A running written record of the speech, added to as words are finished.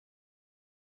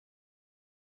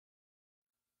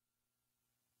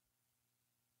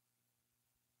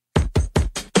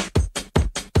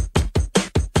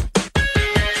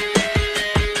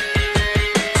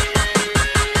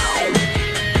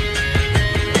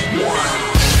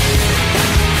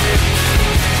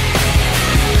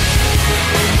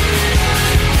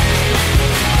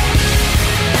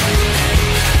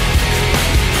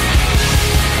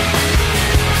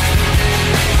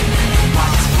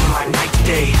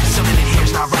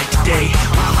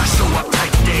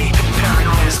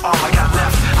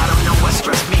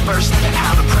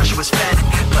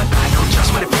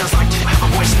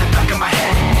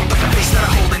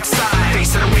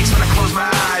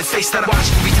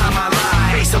time I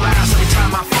lie. Face the laughs every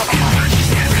time I fall.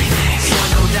 So I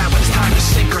know that when it's time to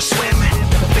sink or swim,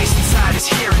 the face inside is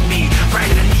hearing me right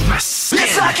underneath my skin.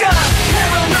 It's like a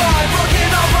paranoid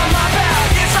looking over my back.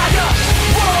 It's like a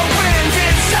whirlwind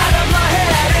inside of my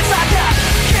head. It's like I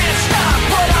can't stop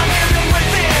what I'm hearing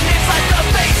within. It's like the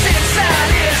face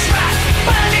inside is right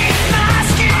beneath my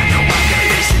skin. I know I've got a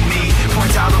face in me,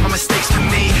 points out all my mistakes to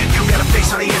me. You got a face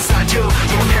on the inside too.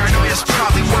 Your paranoia is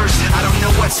probably worse. I don't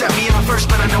know what set me off first,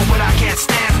 but I know what I can't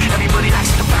stand. Everybody acts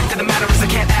like the fact of the matter is I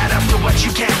can't add up to what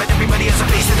you can. But everybody has a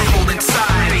face that they hold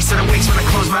inside. Face that awakes when I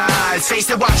close my eyes. Face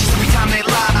that watches every time they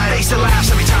lie. Face that laughs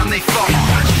every time they fall.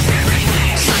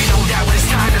 So you know that when it's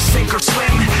time to sink or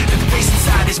swim, that the face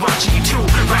inside is watching you too,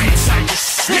 right inside your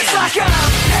skin. It's like a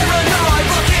paranoid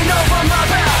looking over my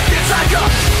back. It's like a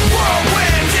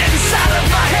whirlwind inside of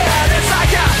my head. It's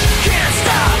like I can't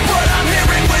stop what I'm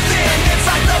hearing within. It's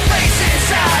like the face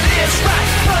inside is right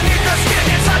beneath the skin.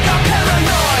 It's like a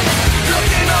paranoid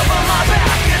looking over my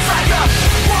back. It's like a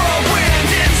whirlwind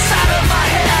inside of my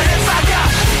head. It's like I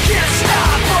can't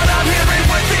stop what I'm hearing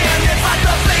within. It's like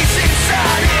the face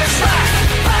inside is right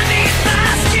beneath my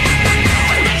skin.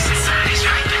 The face inside is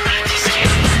right beneath the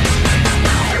skin.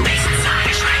 The face inside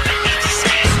is right beneath the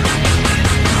skin.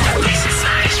 The face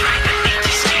inside is right beneath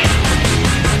the skin.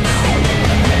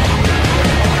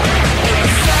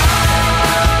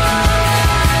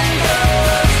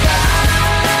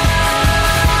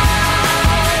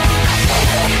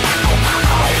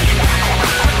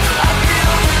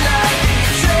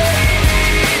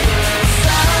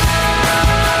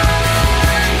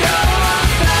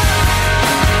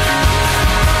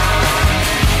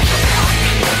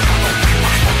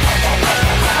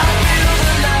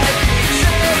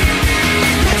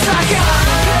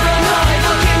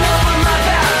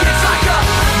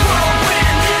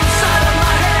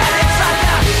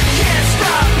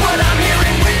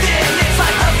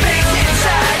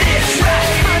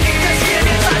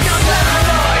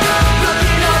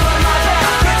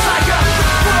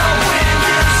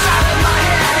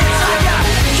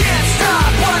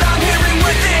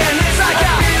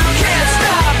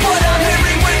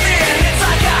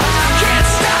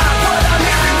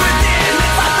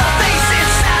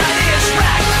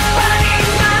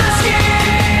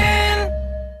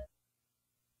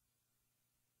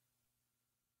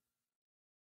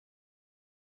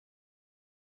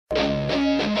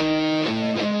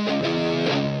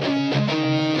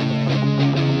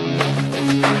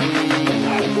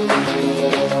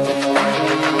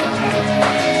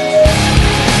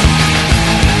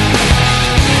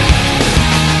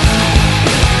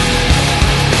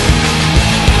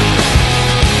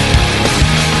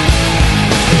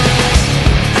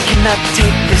 Not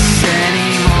take this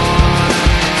anymore.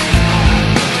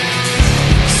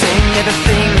 Saying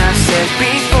everything I've said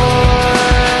before.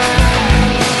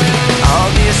 All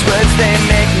these words, they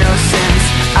make no sense.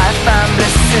 I find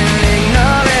bliss in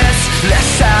ignorance.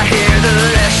 Less I hear, the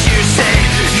less you say.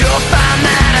 You'll find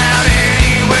that out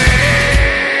anyway.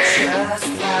 Just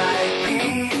like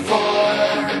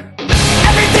before.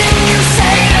 Everything you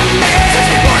say to me takes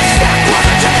me one step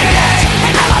closer to the edge,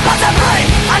 and I'm about to break.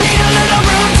 I need a little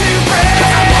room to break,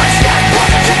 'cause I'm one step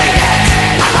closer to the edge.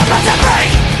 I'm about to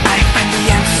break. I find the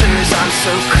answers aren't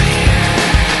so clear.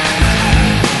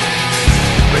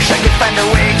 Wish I could find a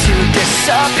way to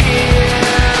disappear.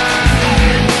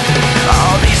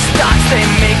 All these thoughts, they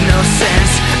make no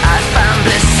sense. I find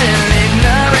bliss in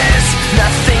ignorance.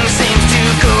 Nothing seems to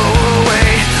go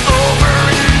away. Over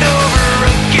and over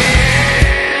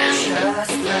again.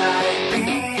 Just like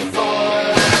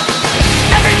before.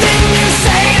 Everything you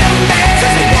say to me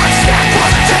takes me one step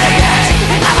closer to the edge,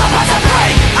 and I'm about to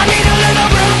break. I need a little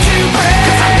room to break,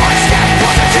 'cause I'm one step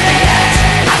closer to the edge.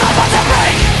 I'm about to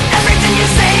break. Everything you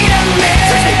say to me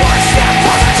takes me one step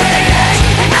closer to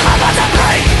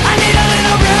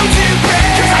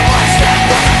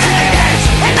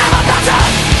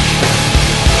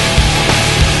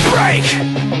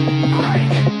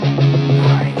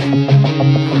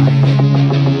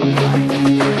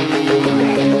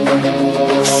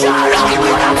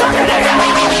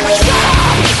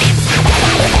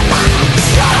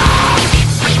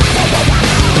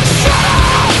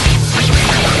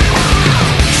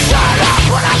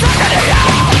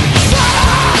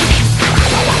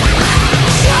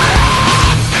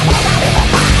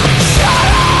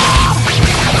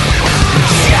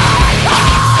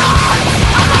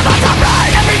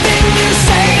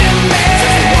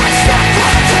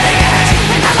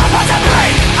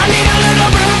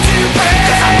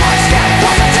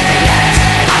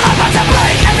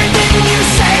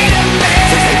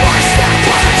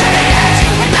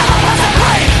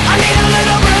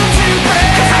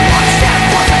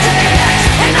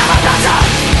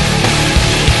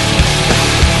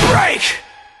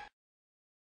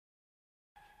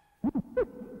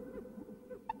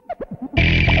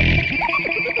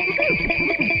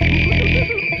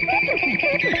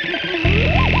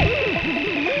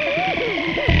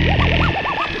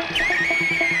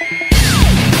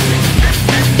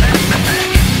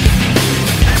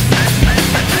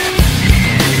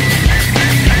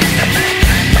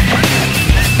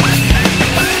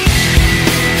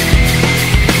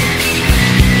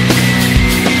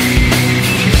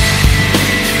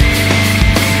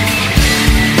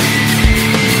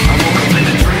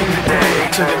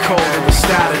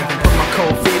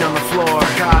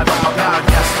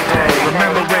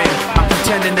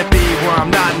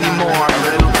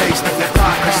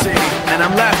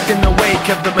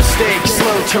Of the mistake,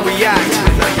 slow to react.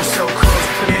 You're so close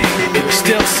to me, it's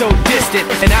still so distant,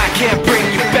 and I can't bring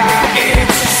you back.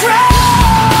 It's true,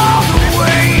 the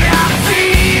way I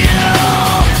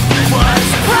feel was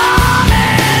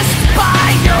promised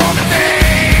by your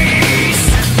face.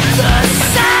 The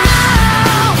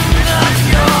sound of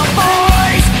your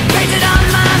voice painted on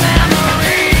my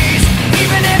memories.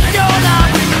 Even if you're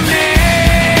not with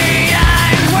me,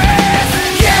 I'm with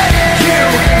you.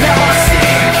 Now I see.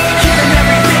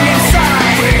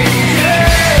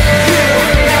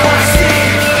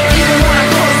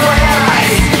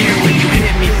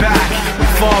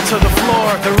 To the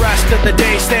floor, the rest of the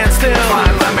day stands still.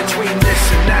 Fine line between this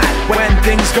and that. When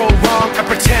things go wrong, I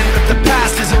pretend that the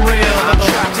past isn't real. I'm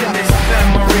trapped in this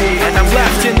memory, and I'm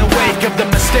left in the wake of the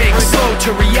mistakes, slow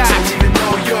to react. Even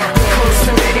though you're close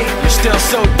to me, you're still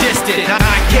so distant,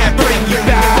 I can't bring you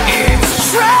back.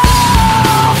 It's true,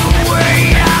 the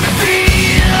way I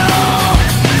feel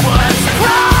was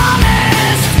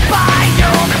promised by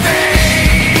your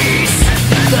face.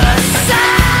 The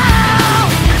sound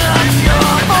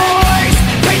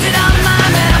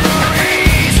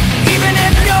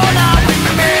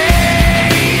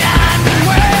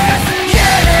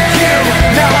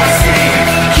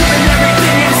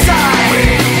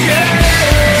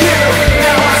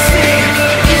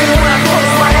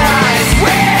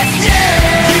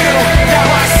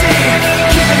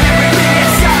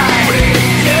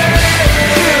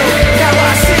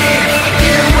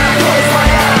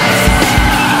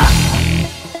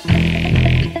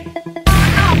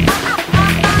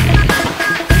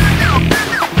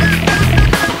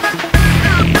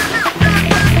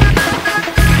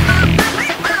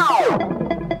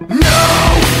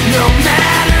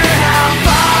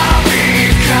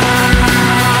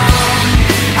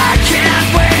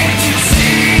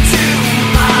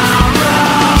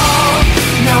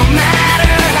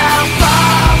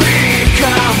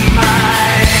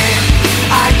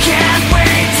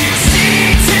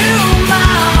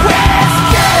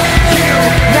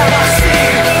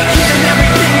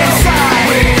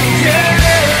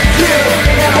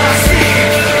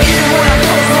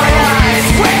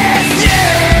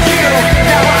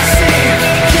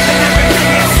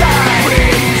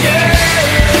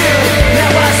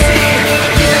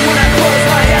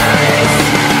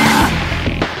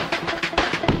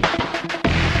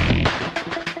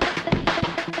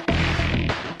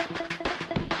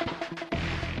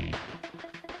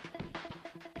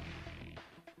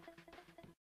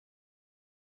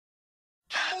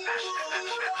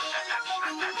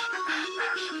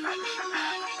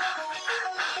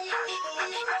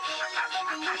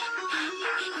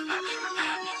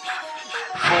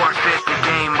Forfeit the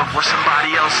game before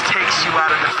somebody else takes you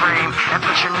out of the frame and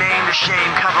put your name to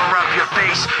shame, cover up your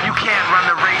face. You can't run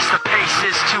the race, the pace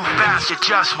is too fast, it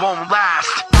just won't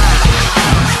last.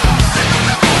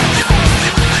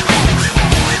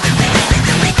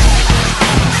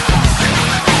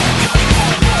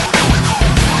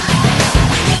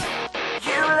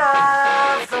 You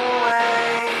love the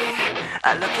way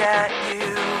I look at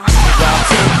you, while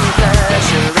taking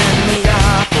pleasure in the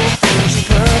awful things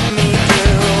you put me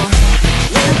through.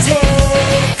 You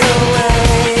take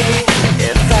away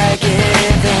if I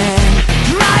give in.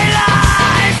 My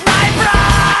life, my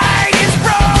pride is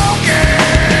broken.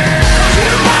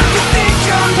 You have to think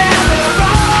you're never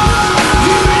wrong.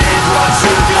 You live what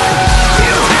you do.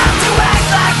 You have to act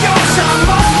like you're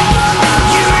someone.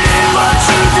 You live what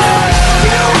you do.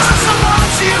 You want someone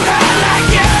to have like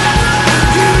you.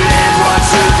 You live what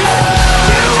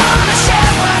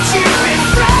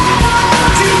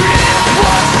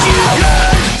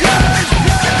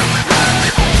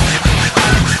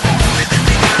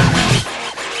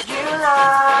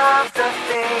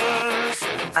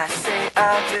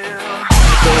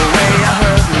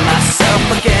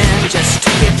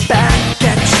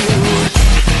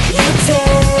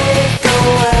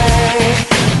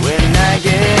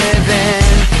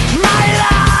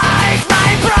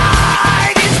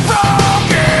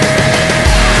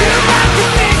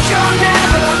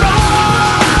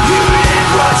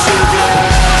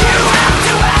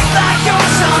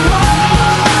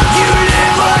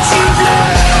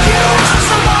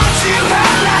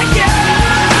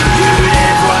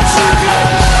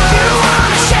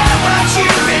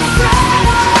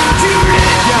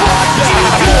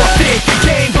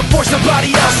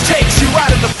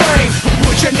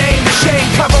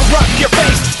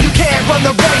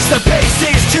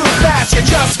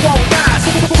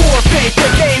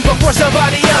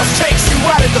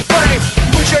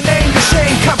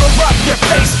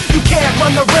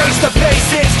on the race, the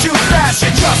pace is too fast,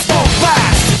 you just won't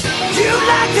last. You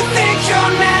like to think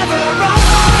you're never wrong.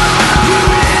 You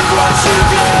live what you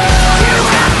do. You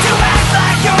have to act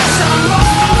like you're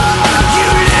someone. You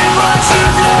live what you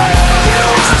do. You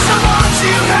want someone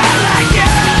to act like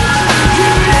you.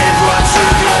 You live what you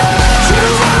do. You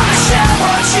wanna share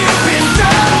what you've been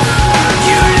through.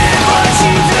 You live what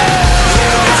you do.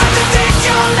 You like to think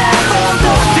you'll never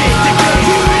know.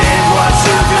 You live what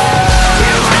you do.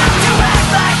 You have to act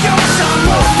like you're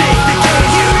someone.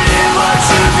 You live what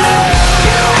you do.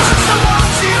 You want someone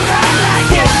to act like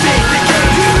you.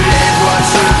 You live what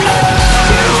you do.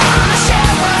 You wanna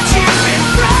share what you've been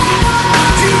through.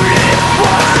 You live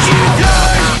what you do.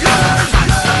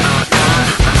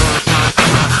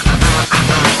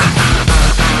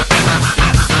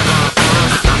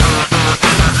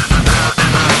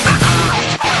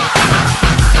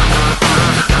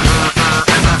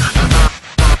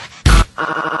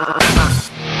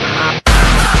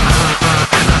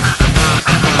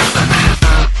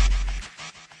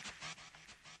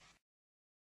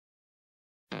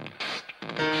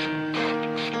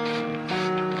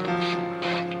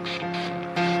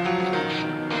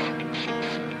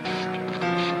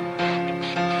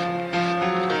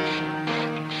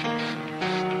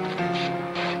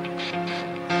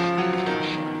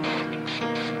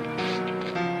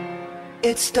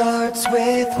 It starts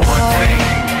with One thing,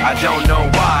 I don't know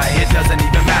why. It doesn't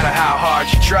even matter how hard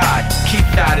you try. Keep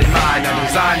that in mind. I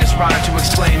designed this rhyme to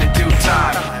explain in due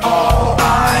time. All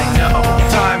I know,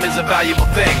 time is a valuable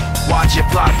thing. Watch it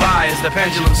fly by as the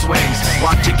pendulum swings.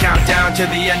 Watch it count down to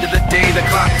the end of the day. The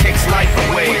clock takes life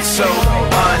away. It's so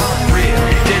unreal.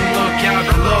 Didn't look out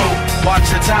below. Watch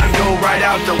the time go right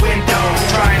out the window.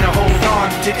 Trying to hold on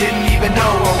to didn't even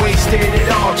know I wasted it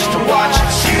all just to watch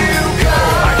you go.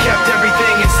 I kept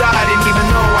everything inside, and even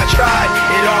though I tried,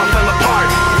 it all fell apart.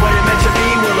 What it meant to me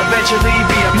will eventually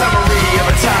be a memory of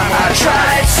a time I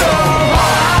tried so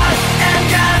hard and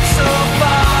got so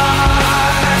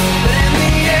far, but in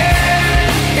the end,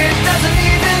 it doesn't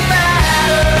even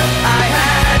matter. I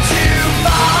had to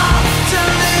fall to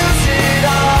lose it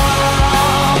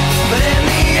all, but in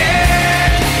the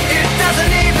end, it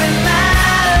doesn't even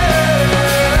matter.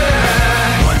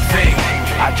 One thing,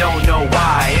 I don't know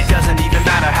why. It doesn't even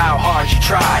matter how hard you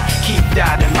try. Keep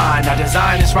that in mind. I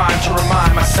designed this rhyme to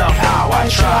remind myself how I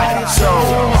tried so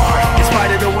hard. In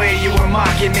spite of the way you were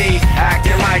mocking me,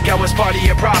 acting like I was part of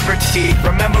your property,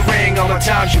 remembering all the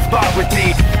times you fought with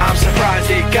me, I'm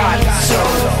surprised it got so.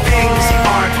 Things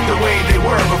aren't the way they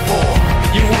were before.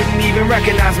 You wouldn't even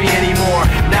recognize me anymore.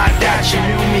 Not that you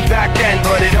knew me back then,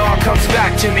 but it all comes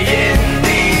back to me in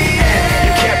the end.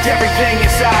 You kept everything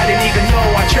inside, and even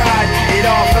though I tried, it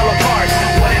all fell apart.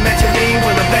 What it meant to me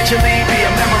will eventually be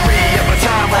a memory of a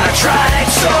time when I tried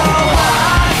so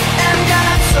hard and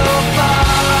got so far,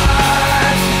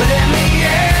 but in the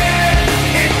end,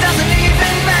 it doesn't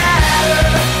even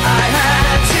matter. I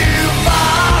had to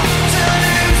fall to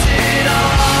lose it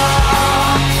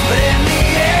all, but in the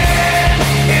end,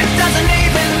 it doesn't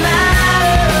even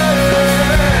matter.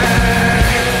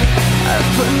 I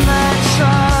put my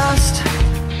trust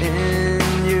in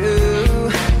you,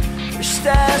 pushed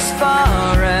as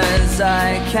far as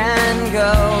I can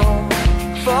go.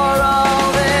 For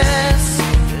all this,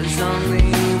 there's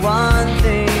only one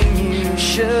thing you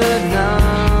should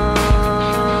know.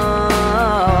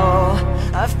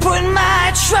 I've put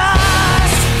my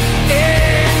trust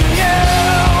in you,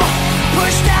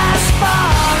 pushed as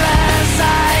far as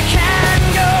I can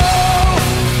go.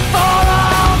 For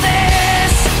all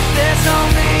this, there's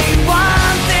only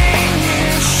one thing you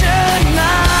should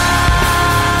know.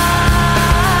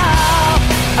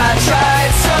 I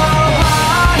tried so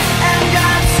hard and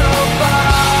got so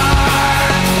far,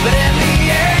 but in the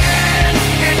end,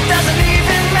 it doesn't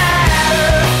even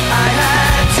matter. I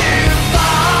had to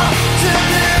fall to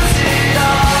lose it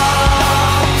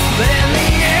all, but in the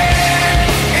end,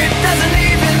 it doesn't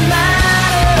even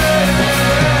matter.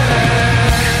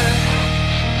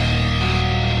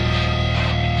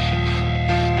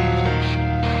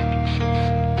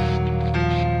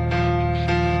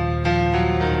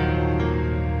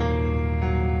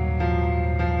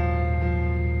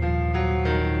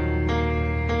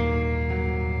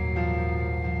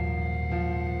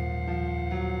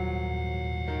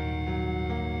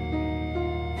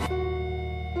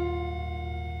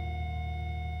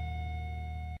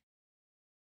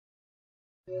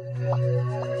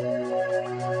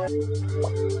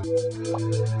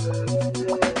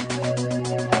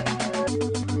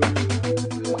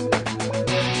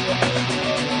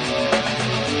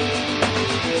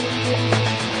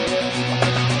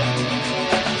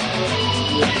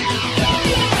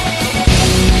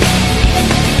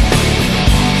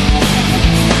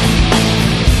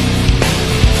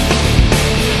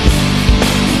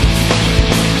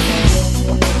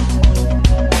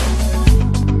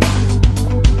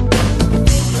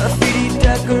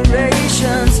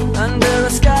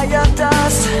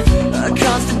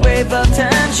 wave of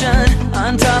tension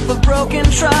on top of broken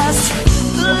trust.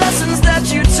 The lessons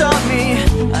that you taught me,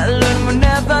 I learned were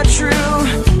never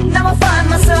true. Now I find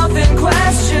myself in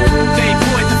question. They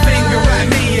point the finger at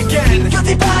me again.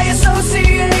 Guilty by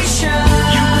association.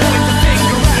 You point the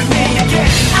finger at me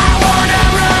again. I wanna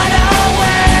run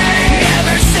away,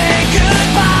 never say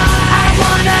goodbye. I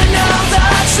wanna know the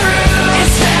truth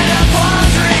instead of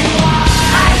wondering why.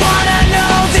 I wanna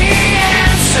know the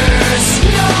answers,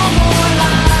 no more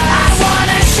lies. I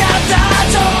wanna shut the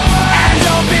door and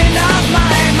open up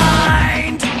my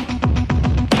mind.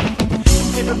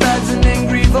 Paper bags and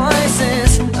angry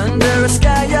voices under a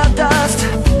sky of dust.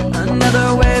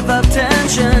 Another wave of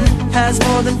tension has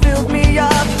more than filled me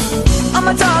up. On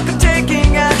my talk of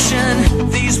taking action,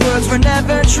 these words were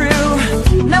never true.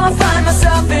 Now I find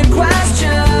myself in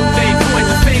question. They point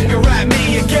the finger at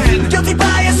me again. Guilty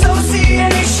by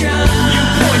association. You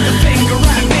point the finger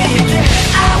at me again.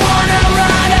 I wanna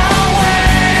run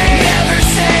away, never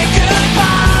say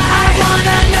goodbye. I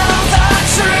wanna know the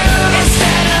truth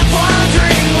instead of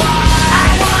wondering why. I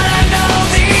wanna know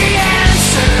the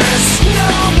answers,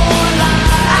 no more lies.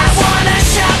 I wanna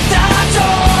shut the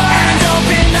door and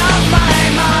open up my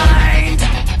mind.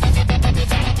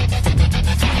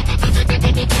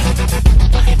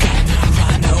 I'm gonna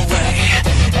run away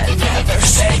and never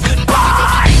say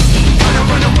goodbye. Gonna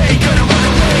run away, gonna run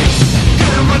away.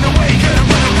 Gonna run away, gonna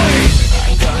run away.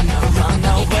 I'm gonna run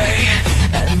away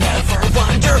and never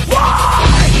wonder why.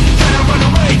 Gonna run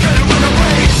away, gonna run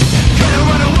away. Gonna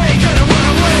run away, gonna run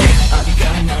away. I'm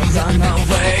gonna run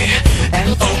away and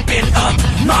open up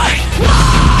my mind.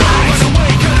 Gonna run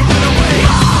away, gonna run away.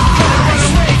 Gonna run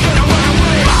away, gonna run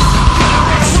away. Gonna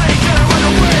run away, gonna run away. Gonna run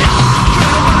away, gonna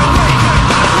run away.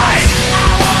 I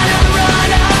wanna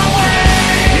run away,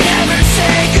 never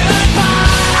say goodbye.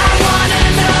 I wanna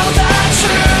know the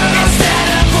truth instead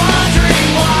of wondering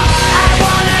why. I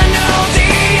wanna know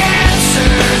the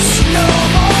answers, no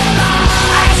more lies.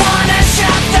 I wanna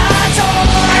shut the door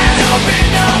and open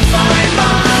up my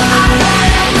mind. I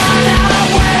wanna run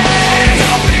away and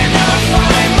open up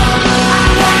my mind.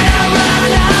 I wanna run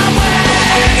away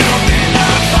and open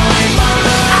up my mind.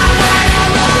 I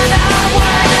wanna run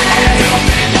away and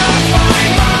open up my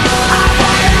mind. I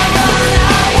wanna run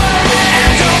away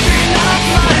and open up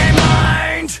my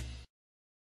mind.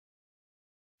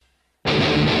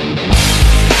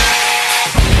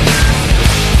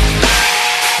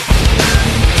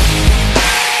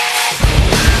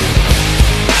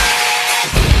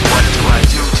 What do I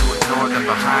do to ignore them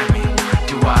behind me?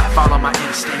 Do I follow my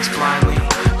instincts blindly?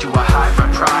 Do I hide my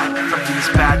pride from these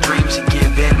bad dreams and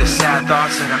give in to sad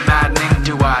thoughts that are maddening?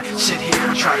 Do I sit here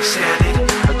and try to stand it?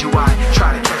 Or do I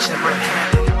try to catch them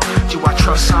red-handed? Do I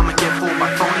trust some and get fooled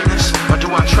by phoniness? Or do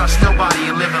I trust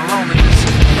nobody and live in loneliness?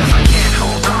 Because I can't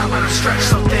hold on when I'm stretched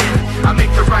so thin. I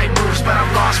make the right moves but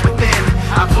I'm lost within.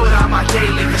 I put on my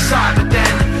daily facade but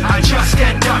then I just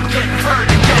end up getting hurt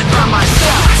again by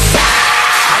myself.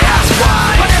 I ask why.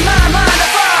 But in my mind I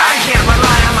find I can't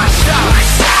rely on myself.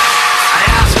 I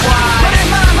ask why. But in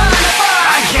my mind I find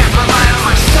I can't rely on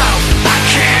myself. I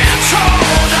can't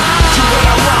hold on Do what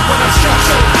I want when I'm stretched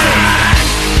so thin.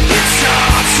 It's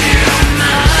all too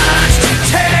much to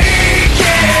take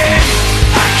it.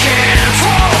 I can't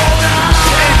hold on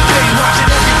Same thing,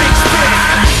 watching everything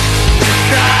spin.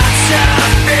 Thoughts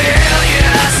of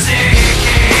failure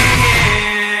sinking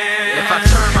in. If I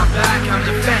turn my back, I'm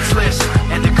defenseless,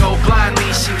 and to go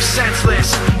blindly seems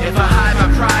senseless. If I hide my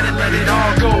pride and let it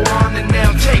all go on, then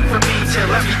they'll take from me till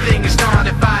everything is gone.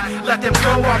 If I let them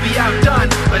go, I'll be outdone.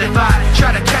 But if I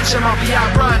try to catch them, I'll be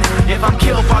outrun. If I'm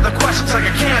killed by the questions like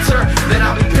a cancer, then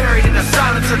I'll be buried in the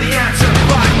silence of the answer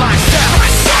by myself.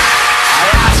 I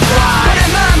ask why. But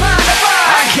in my mind I find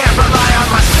I can't rely on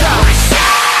myself.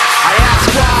 I ask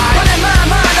why. But in my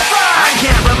mind I find I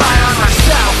can't rely on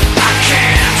myself. I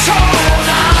can't hold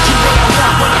on Do what I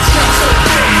want when I'm stretched so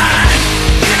thin.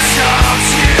 It's all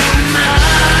too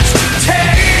much to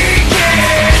take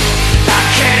it. I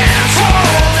can't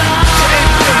hold on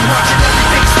Same thing, watching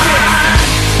everything spin.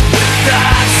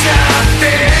 Thoughts of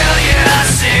failure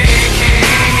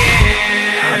sinking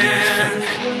in.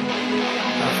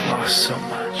 I've lost so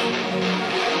much.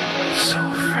 So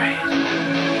afraid.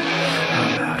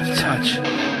 I'm out of touch.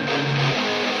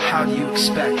 How do you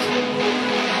expect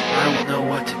I will know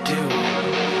what to do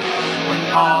when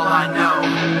all I know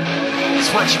is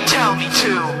what you tell me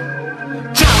to?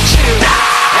 Don't you?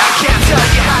 I can't tell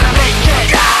you how to make it.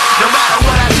 No matter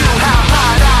what I do, how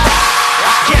hard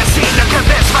I can't seem to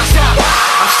convince myself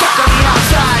I'm stuck on the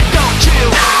outside. Don't you?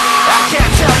 I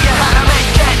can't tell you how to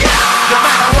make it. No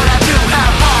matter what I do, how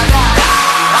hard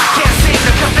I can't seem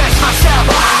to convince myself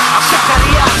I'm stuck on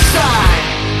the outside.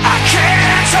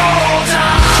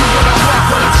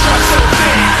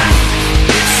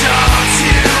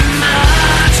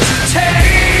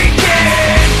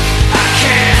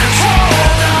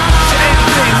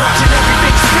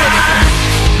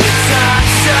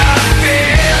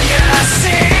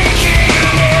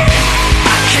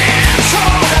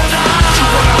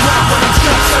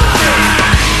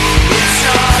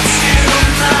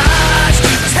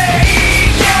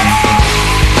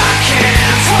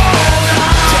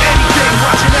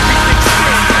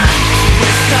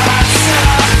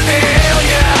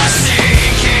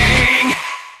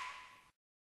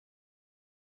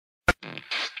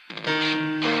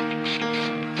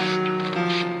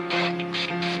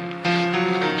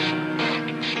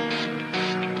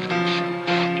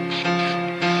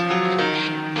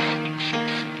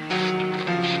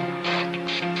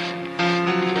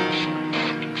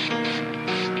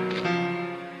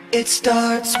 it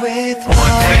starts with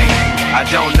one thing. I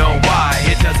don't know why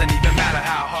it doesn't even